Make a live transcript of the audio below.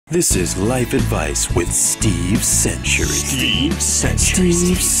This is Life Advice with Steve Century. Steve Century.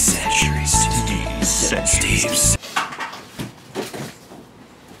 Steve Century. Steve Century. Steve.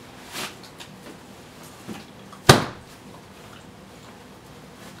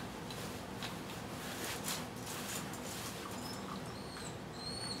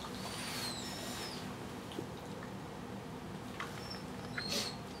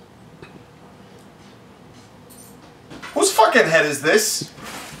 Whose fucking head is this?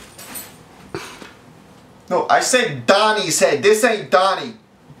 No, I said Donnie's head. This ain't Donnie.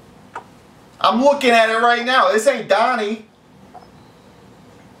 I'm looking at it right now. This ain't Donnie.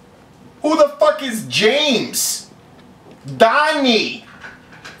 Who the fuck is James? Donnie.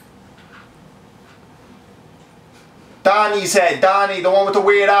 Donnie's head. Donnie, the one with the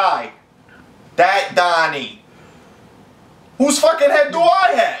weird eye. That Donnie. Whose fucking head do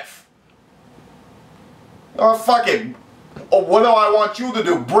I have? Oh, fuck it. Oh, what do I want you to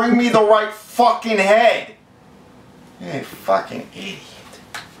do? Bring me the right fucking head. Hey, fucking idiot.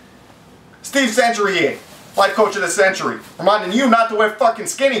 Steve Century here. Life coach of the century. Reminding you not to wear fucking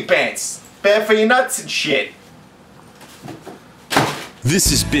skinny pants. Bad for your nuts and shit. This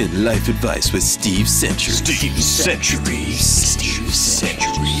has been Life Advice with Steve Century. Steve Century. Steve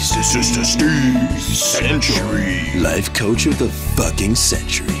Century. This is the Steve Century. Life coach of the fucking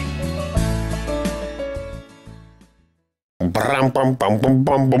century. Bum bum bum bum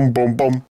bum bum bum bum.